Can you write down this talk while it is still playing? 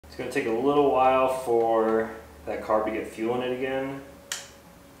It's going to take a little while for that carb to get fuel in it again.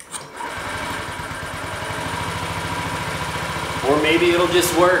 Or maybe it'll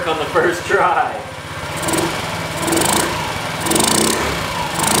just work on the first try.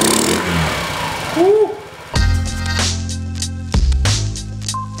 Woo!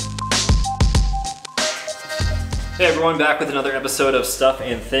 Hey everyone, back with another episode of Stuff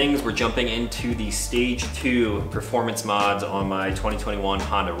and Things. We're jumping into the Stage 2 performance mods on my 2021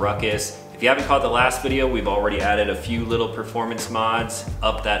 Honda Ruckus. If you haven't caught the last video, we've already added a few little performance mods,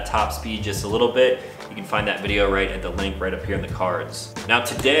 up that top speed just a little bit. You can find that video right at the link right up here in the cards. Now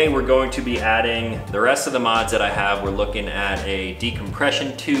today we're going to be adding the rest of the mods that I have. We're looking at a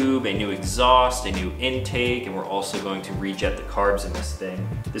decompression tube, a new exhaust, a new intake, and we're also going to rejet the carbs in this thing.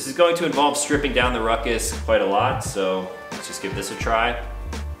 This is going to involve stripping down the Ruckus quite a lot, so let's just give this a try.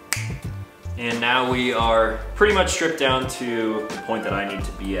 And now we are pretty much stripped down to the point that I need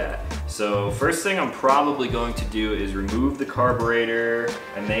to be at. So first thing I'm probably going to do is remove the carburetor.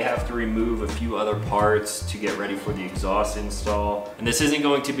 I may have to remove a few other parts to get ready for the exhaust install. And this isn't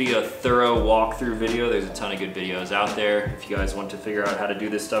going to be a thorough walkthrough video. There's a ton of good videos out there if you guys want to figure out how to do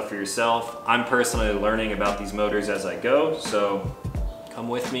this stuff for yourself. I'm personally learning about these motors as I go, so come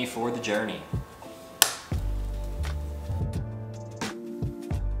with me for the journey.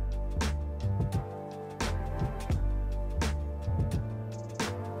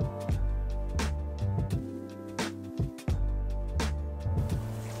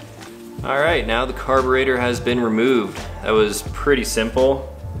 Alright, now the carburetor has been removed. That was pretty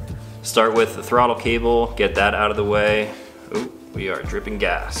simple. Start with the throttle cable, get that out of the way. Oh, we are dripping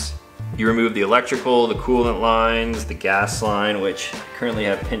gas. You remove the electrical, the coolant lines, the gas line, which I currently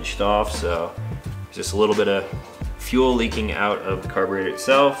have pinched off, so there's just a little bit of fuel leaking out of the carburetor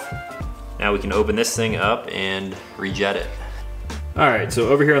itself. Now we can open this thing up and rejet it. Alright, so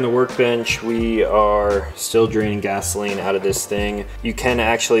over here on the workbench, we are still draining gasoline out of this thing. You can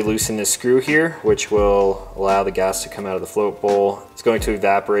actually loosen this screw here, which will allow the gas to come out of the float bowl. It's going to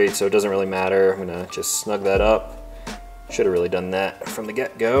evaporate, so it doesn't really matter. I'm gonna just snug that up. Should have really done that from the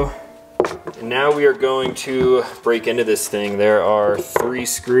get-go. And now we are going to break into this thing. There are 3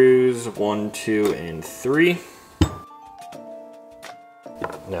 screws, 1, 2, and 3.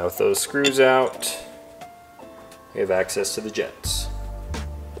 Now with those screws out, we have access to the jets.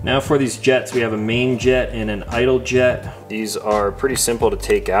 Now for these jets, we have a main jet and an idle jet. These are pretty simple to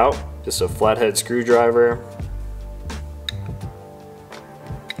take out. Just a flathead screwdriver.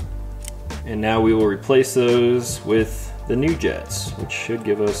 And now we will replace those with the new jets, which should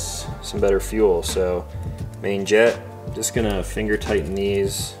give us some better fuel. So main jet, just gonna finger tighten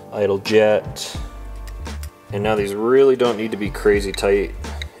these. Idle jet. And now these really don't need to be crazy tight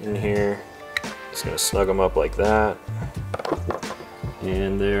in here. Just gonna snug them up like that.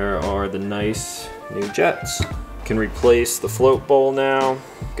 And there are the nice new jets. Can replace the float bowl now.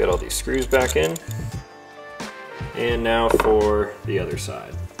 Get all these screws back in. And now for the other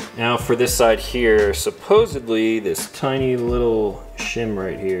side. Now for this side here, supposedly this tiny little shim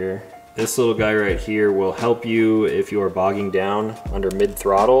right here, this little guy right here will help you if you are bogging down under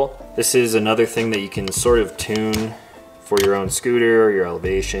mid-throttle. This is another thing that you can sort of tune for your own scooter, your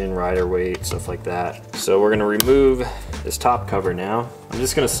elevation, rider weight, stuff like that. So we're gonna remove this top cover now. I'm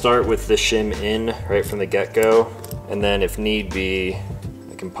just gonna start with the shim in right from the get-go, and then if need be,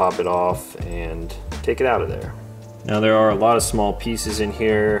 I can pop it off and take it out of there. Now there are a lot of small pieces in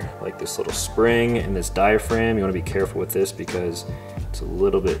here, like this little spring and this diaphragm. You wanna be careful with this because it's a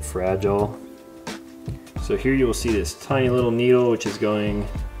little bit fragile. So here you will see this tiny little needle which is going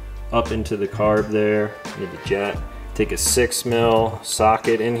up into the carb there, into the jet. Take a 6mm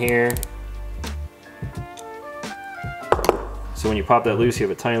socket in here. So when you pop that loose, you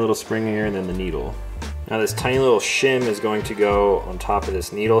have a tiny little spring here and then the needle. Now this tiny little shim is going to go on top of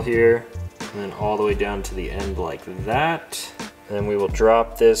this needle here and then all the way down to the end like that. And then we will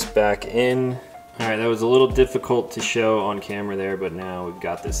drop this back in. All right, that was a little difficult to show on camera there, but now we've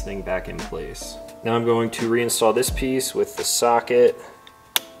got this thing back in place. Now I'm going to reinstall this piece with the socket.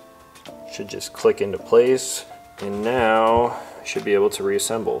 Should just click into place. And now I should be able to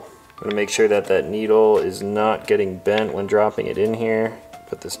reassemble. I'm gonna make sure that that needle is not getting bent when dropping it in here.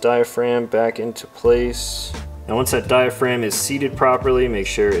 Put this diaphragm back into place. Now once that diaphragm is seated properly, make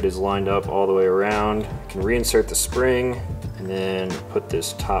sure it is lined up all the way around. You can reinsert the spring and then put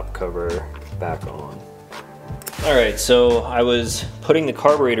this top cover back on. Alright, so I was putting the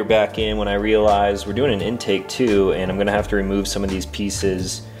carburetor back in when I realized we're doing an intake too, and I'm gonna have to remove some of these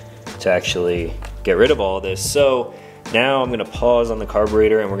pieces to actually get rid of all this. So Now I'm gonna pause on the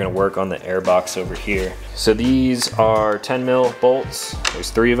carburetor and we're gonna work on the airbox over here. So these are 10 mil bolts. There's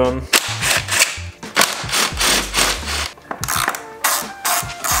 3 of them.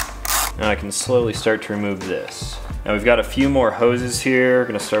 Now I can slowly start to remove this. Now we've got a few more hoses here. We're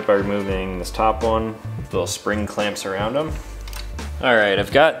gonna start by removing this top one. Little spring clamps around them. All right,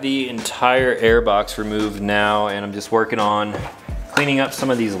 I've got the entire airbox removed now, and I'm just working on cleaning up some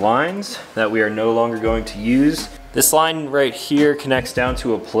of these lines that we are no longer going to use. This line right here connects down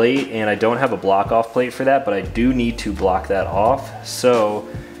to a plate, and I don't have a block off plate for that, but I do need to block that off. So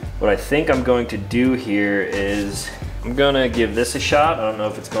what I think I'm going to do here is I'm gonna give this a shot. I don't know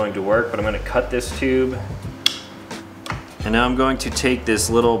if it's going to work, but I'm gonna cut this tube. And now I'm going to take this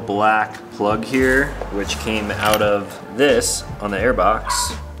little black plug here, which came out of this on the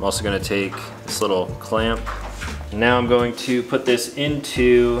airbox. I'm also gonna take this little clamp. And now I'm going to put this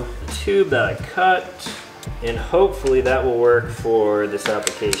into the tube that I cut, and hopefully that will work for this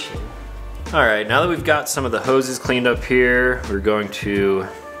application. All right, now that we've got some of the hoses cleaned up here, we're going to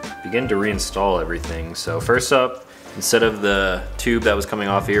begin to reinstall everything. So first up, instead of the tube that was coming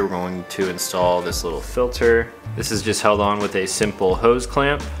off here, we're going to install this little filter. This is just held on with a simple hose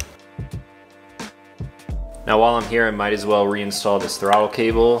clamp. Now while I'm here, I might as well reinstall this throttle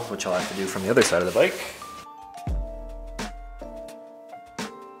cable, which I'll have to do from the other side of the bike.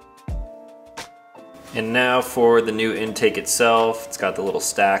 And now for the new intake itself. It's got the little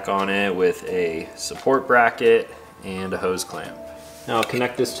stack on it with a support bracket and a hose clamp. Now I'll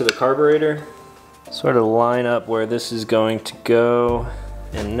connect this to the carburetor. Sort of line up where this is going to go.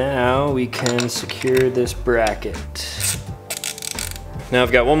 And now we can secure this bracket. Now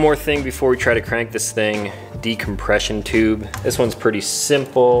I've got one more thing before we try to crank this thing. Decompression tube. This one's pretty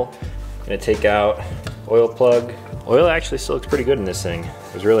simple. I'm gonna take out oil plug. Oil actually still looks pretty good in this thing.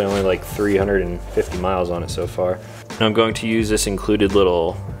 There's really only like 350 miles on it so far. Now I'm going to use this included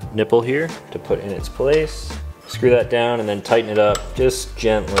little nipple here to put in its place. Screw that down and then tighten it up just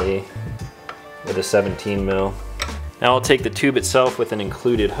gently with a 17 mil. Now I'll take the tube itself with an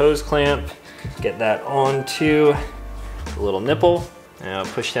included hose clamp, get that onto the little nipple. Now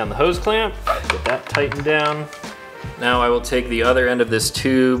push down the hose clamp, get that tightened down. Now I will take the other end of this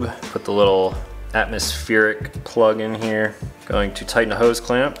tube, put the little atmospheric plug in here. Going to tighten a hose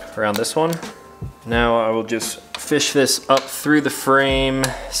clamp around this one. Now I will just fish this up through the frame.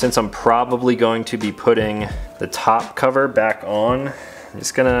 Since I'm probably going to be putting the top cover back on, I'm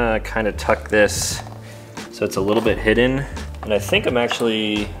just gonna kind of tuck this so it's a little bit hidden. And I think I'm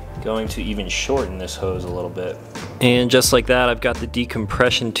actually going to even shorten this hose a little bit. And just like that, I've got the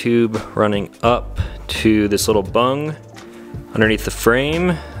decompression tube running up to this little bung underneath the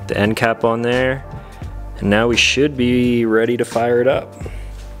frame, the end cap on there. And now we should be ready to fire it up.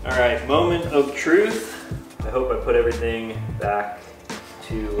 All right, moment of truth. I hope I put everything back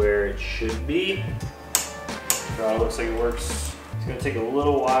to where it should be. Throttle looks like it works. It's gonna take a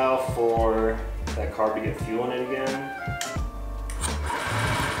little while for that carb to get fuel in it again.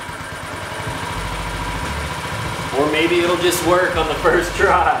 Or maybe it'll just work on the first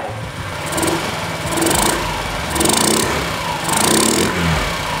try.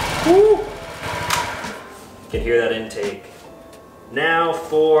 Woo! You can hear that intake. Now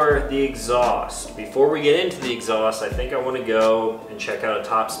for the exhaust. Before we get into the exhaust, I think I want to go and check out a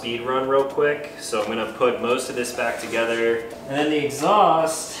top speed run real quick. So I'm going to put most of this back together. And then the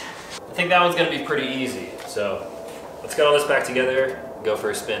exhaust, I think that one's going to be pretty easy. So let's get all this back together and go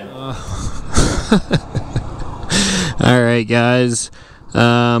for a spin. All right, guys.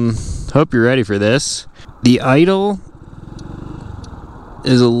 Hope you're ready for this. The idle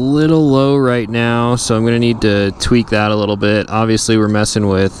is a little low right now, so I'm gonna need to tweak that a little bit. Obviously we're messing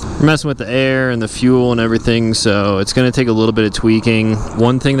with the air and the fuel and everything, so it's gonna take a little bit of tweaking.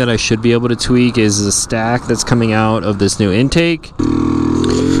 One thing that I should be able to tweak is the stack that's coming out of this new intake.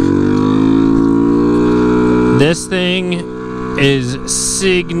 This thing is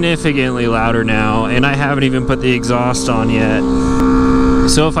significantly louder now, and I haven't even put the exhaust on yet.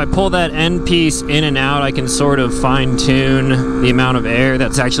 So if I pull that end piece in and out, I can sort of fine tune the amount of air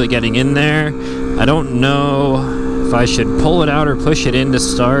that's actually getting in there. I don't know if I should pull it out or push it in to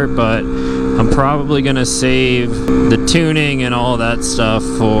start, but I'm probably gonna save the tuning and all that stuff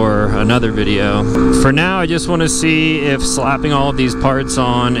for another video. For now, I just wanna see if slapping all of these parts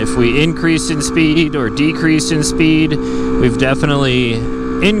on, if we increase in speed or decrease in speed. We've definitely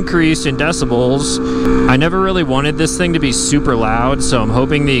increased in decibels. I never really wanted this thing to be super loud, so I'm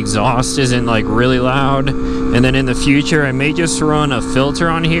hoping the exhaust isn't like really loud. And then in the future, I may just run a filter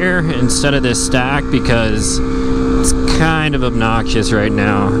on here instead of this stack because it's kind of obnoxious right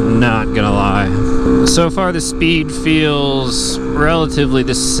now, not gonna lie. So far the speed feels relatively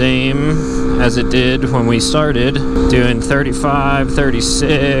the same as it did when we started, doing 35,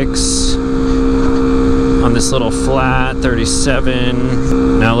 36 on this little flat,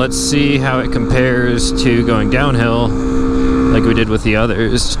 37. Now let's see how it compares to going downhill like we did with the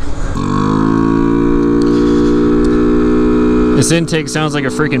others. This intake sounds like a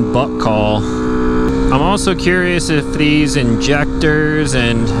freaking buck call. I'm also curious if these injectors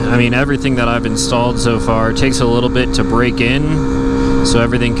and everything that I've installed so far takes a little bit to break in, so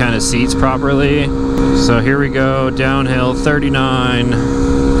everything kind of seats properly. So here we go, downhill, 39,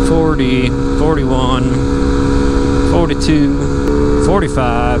 40, 41, 42,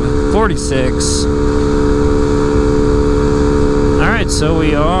 45, 46. Alright, so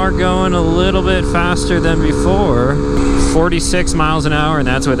we are going a little bit faster than before. 46 miles an hour, and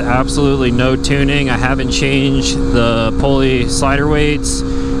that's with absolutely no tuning. I haven't changed the pulley slider weights,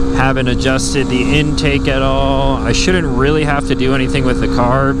 haven't adjusted the intake at all. I shouldn't really have to do anything with the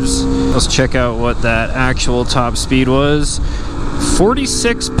carbs. Let's check out what that actual top speed was.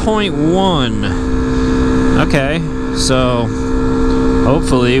 46.1. Okay, so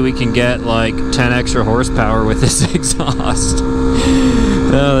hopefully we can get like 10 extra horsepower with this exhaust.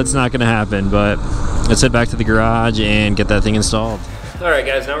 No, that's not gonna happen, but let's head back to the garage and get that thing installed. All right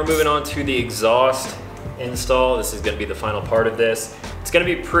guys, now we're moving on to the exhaust install. This is gonna be the final part of this. It's gonna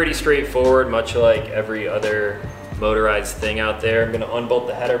be pretty straightforward, much like every other motorized thing out there. I'm gonna unbolt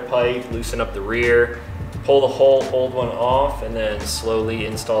the header pipe, loosen up the rear, pull the whole old one off, and then slowly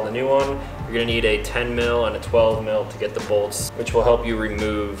install the new one. You're gonna need a 10 mil and a 12 mil to get the bolts, which will help you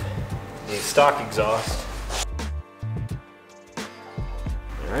remove the stock exhaust.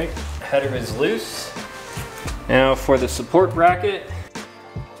 All right, header is loose. Now for the support bracket.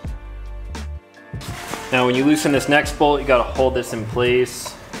 Now when you loosen this next bolt, you gotta hold this in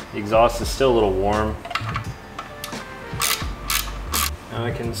place. The exhaust is still a little warm. Now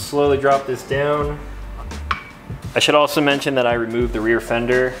I can slowly drop this down. I should also mention that I removed the rear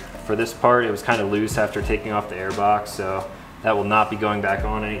fender. For this part, it was kind of loose after taking off the airbox, so that will not be going back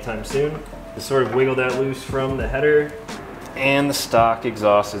on anytime soon. Just sort of wiggle that loose from the header, and the stock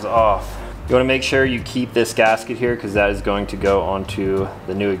exhaust is off. You want to make sure you keep this gasket here because that is going to go onto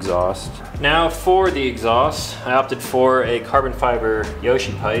the new exhaust. Now for the exhaust, I opted for a carbon fiber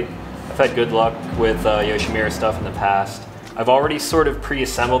Yoshi pipe. I've had good luck with Yoshimura stuff in the past. I've already sort of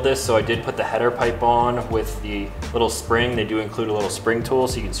pre-assembled this, so I did put the header pipe on with the little spring. They do include a little spring tool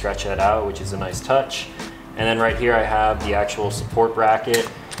so you can stretch that out, which is a nice touch. And then right here I have the actual support bracket,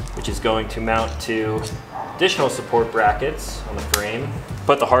 which is going to mount to additional support brackets on the frame.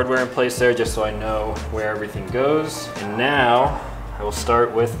 Put the hardware in place there just so I know where everything goes. And now I will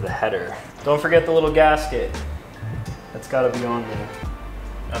start with the header. Don't forget the little gasket. That's got to be on there.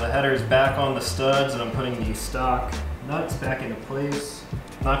 Now the header is back on the studs, and I'm putting the stock nuts back into place.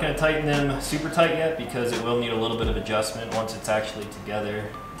 I'm not going to tighten them super tight yet because it will need a little bit of adjustment once it's actually together.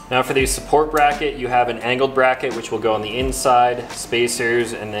 Now for the support bracket, you have an angled bracket which will go on the inside,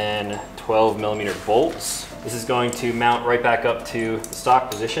 spacers, and then 12mm bolts. This is going to mount right back up to the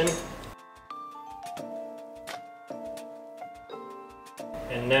stock position.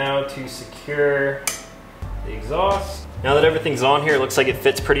 And now to secure the exhaust. Now that everything's on here, it looks like it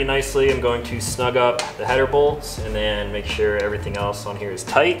fits pretty nicely. I'm going to snug up the header bolts and then make sure everything else on here is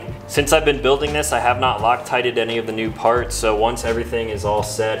tight. Since I've been building this, I have not Loctited any of the new parts, so once everything is all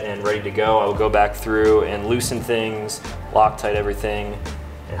set and ready to go, I will go back through and loosen things, Loctite everything,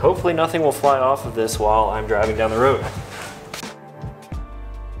 and hopefully nothing will fly off of this while I'm driving down the road.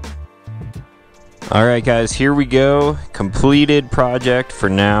 All right guys, here we go. Completed project for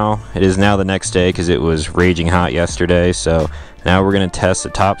now. It is now the next day because it was raging hot yesterday. So now we're gonna test the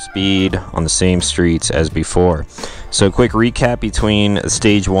top speed on the same streets as before. So quick recap between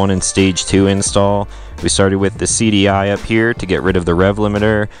stage 1 and stage 2 install. We started with the CDI up here to get rid of the rev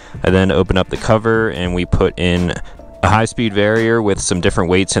limiter. I then opened up the cover and we put in a high-speed varier with some different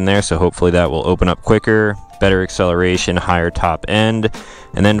weights in there, so hopefully that will open up quicker, better acceleration, higher top end.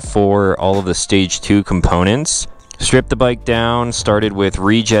 And then for all of the stage 2 components, stripped the bike down, started with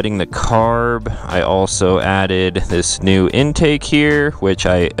rejetting the carb. I also added this new intake here, which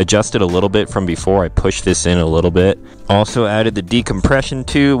I adjusted a little bit from before. I pushed this in a little bit. Also added the decompression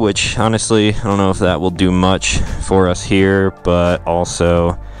tube, which honestly, I don't know if that will do much for us here, but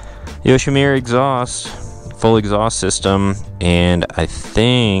also Yoshimura exhaust, full exhaust system, and I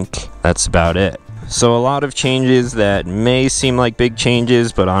think that's about it. So a lot of changes that may seem like big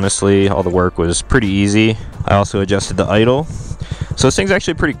changes, but honestly all the work was pretty easy. I also adjusted the idle. So this thing's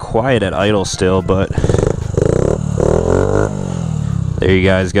actually pretty quiet at idle still, but there you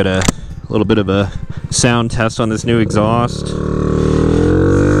guys got a little bit of a sound test on this new exhaust.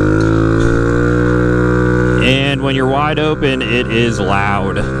 And when you're wide open, it is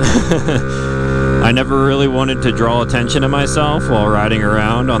loud. I never really wanted to draw attention to myself while riding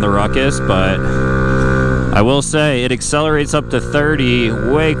around on the Ruckus, but I will say it accelerates up to 30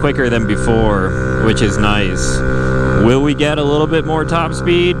 way quicker than before, which is nice. Will we get a little bit more top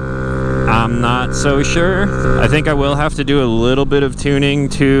speed? I'm not so sure. I think I will have to do a little bit of tuning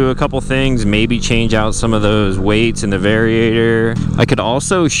to a couple things, maybe change out some of those weights in the variator. I could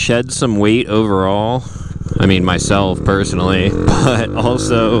also shed some weight overall. I mean, myself personally, but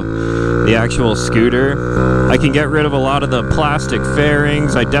also the actual scooter. I can get rid of a lot of the plastic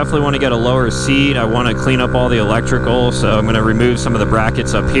fairings. I definitely want to get a lower seat. I want to clean up all the electrical, so I'm going to remove some of the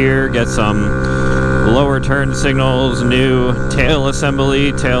brackets up here, get some lower turn signals, new tail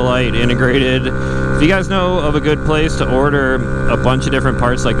assembly, tail light integrated. If you guys know of a good place to order a bunch of different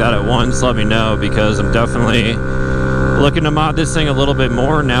parts like that at once, let me know, because I'm definitely looking to mod this thing a little bit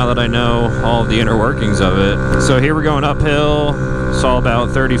more now that I know all of the inner workings of it. So here we're going uphill. Saw about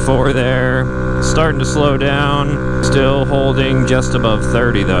 34 there. Starting to slow down. Still holding just above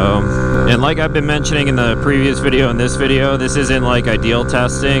 30 though. And like I've been mentioning in the previous video and this video, this isn't like ideal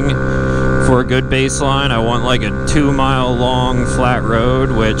testing for a good baseline. I want like a 2-mile long flat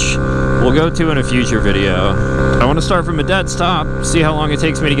road, which we'll go to in a future video. I want to start from a dead stop, see how long it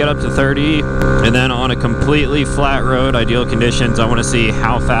takes me to get up to 30, and then on a completely flat road, ideal conditions, I want to see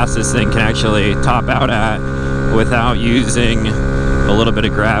how fast this thing can actually top out at without using a little bit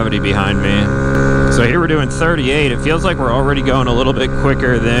of gravity behind me. So here we're doing 38. It feels like we're already going a little bit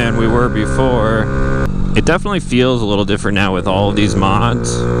quicker than we were before. It definitely feels a little different now with all of these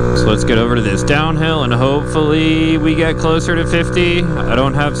mods. So let's get over to this downhill and hopefully we get closer to 50. I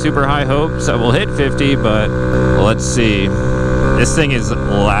don't have super high hopes that we'll hit 50, but let's see. This thing is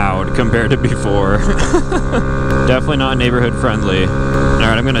loud compared to before. Definitely not neighborhood friendly. All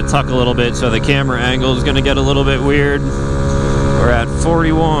right, I'm gonna tuck a little bit so the camera angle is gonna get a little bit weird. We're at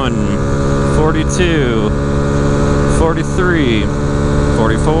 41, 42, 43,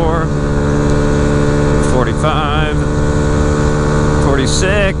 44, 45,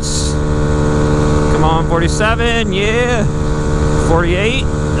 46, come on, 47, yeah, 48,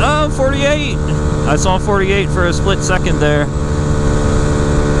 oh, 48, I saw 48 for a split second there,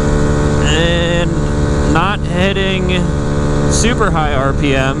 and not hitting super high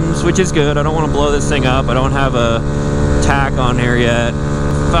RPMs, which is good. I don't want to blow this thing up. I don't have a tack on here yet.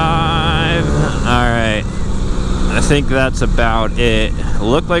 5, all right, I think that's about it.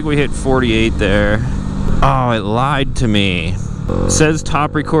 Looked like we hit 48 there. Oh, it lied to me. It says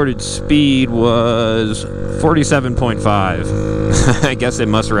top recorded speed was 47.5. I guess it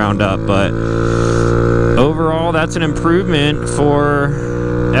must round up, but overall, that's an improvement for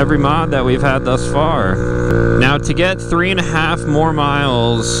every mod that we've had thus far. Now, to get 3.5 more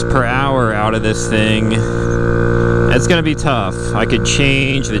miles per hour out of this thing, it's gonna be tough. I could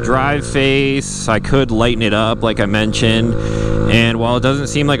change the drive face, I could lighten it up like I mentioned, and while it doesn't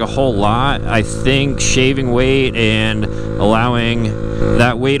seem like a whole lot, I think shaving weight and allowing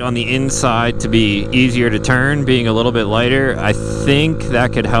that weight on the inside to be easier to turn, being a little bit lighter, I think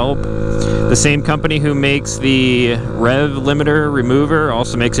that could help. The same company who makes the rev limiter remover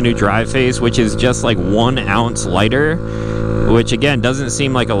also makes a new drive face, which is just like 1 ounce lighter, which again doesn't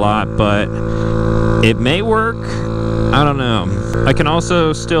seem like a lot, but it may work. I don't know. I can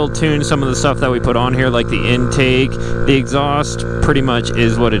also still tune some of the stuff that we put on here, like the intake. The exhaust pretty much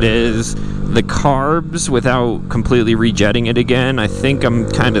is what it is. The carbs, without completely rejetting it again, I think I'm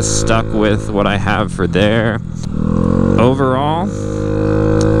kind of stuck with what I have for there. Overall,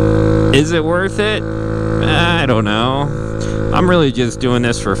 is it worth it? I don't know. I'm really just doing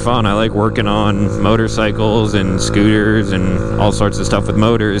this for fun. I like working on motorcycles and scooters and all sorts of stuff with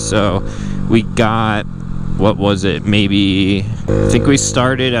motors, so we got, what was it, maybe, I think we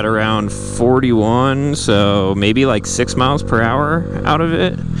started at around 41, so maybe like 6 miles per hour out of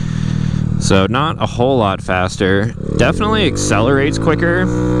it. So not a whole lot faster. Definitely accelerates quicker.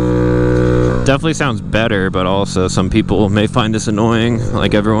 Definitely sounds better, but also some people may find this annoying,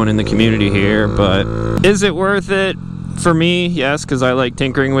 like everyone in the community here. But is it worth it? For me, yes, because I like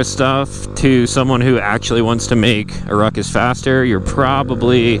tinkering with stuff. To someone who actually wants to make a Ruckus faster, you're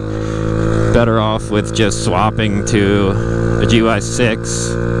probably better off with just swapping to a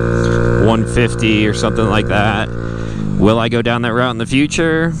GY6 150 or something like that. Will I go down that route in the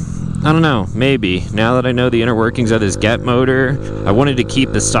future? I don't know, maybe. Now that I know the inner workings of this Get motor, I wanted to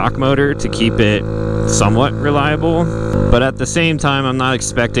keep the stock motor to keep it somewhat reliable, but at the same time, I'm not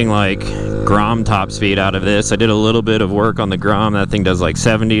expecting like Grom top speed out of this. I did a little bit of work on the Grom. That thing does like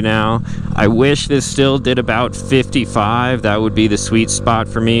 70 now. I wish this still did about 55. That would be the sweet spot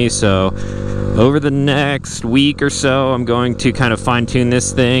for me. So over the next week or so, I'm going to kind of fine tune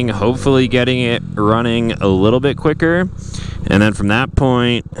this thing, hopefully getting it running a little bit quicker. And then from that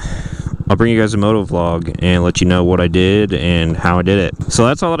point, I'll bring you guys a moto vlog and let you know what I did and how I did it. So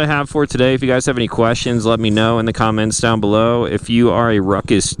that's all that I have for today. If you guys have any questions, let me know in the comments down below. If you are a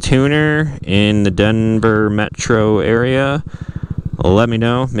Ruckus tuner in the Denver metro area, let me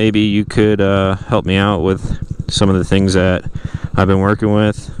know. Maybe you could help me out with some of the things that I've been working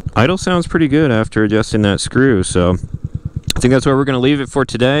with. Idle sounds pretty good after adjusting that screw, so I think that's where we're going to leave it for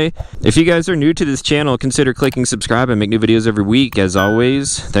today. If you guys are new to this channel, consider clicking subscribe. I make new videos every week. As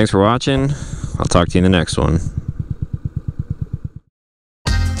always, thanks for watching. I'll talk to you in the next one.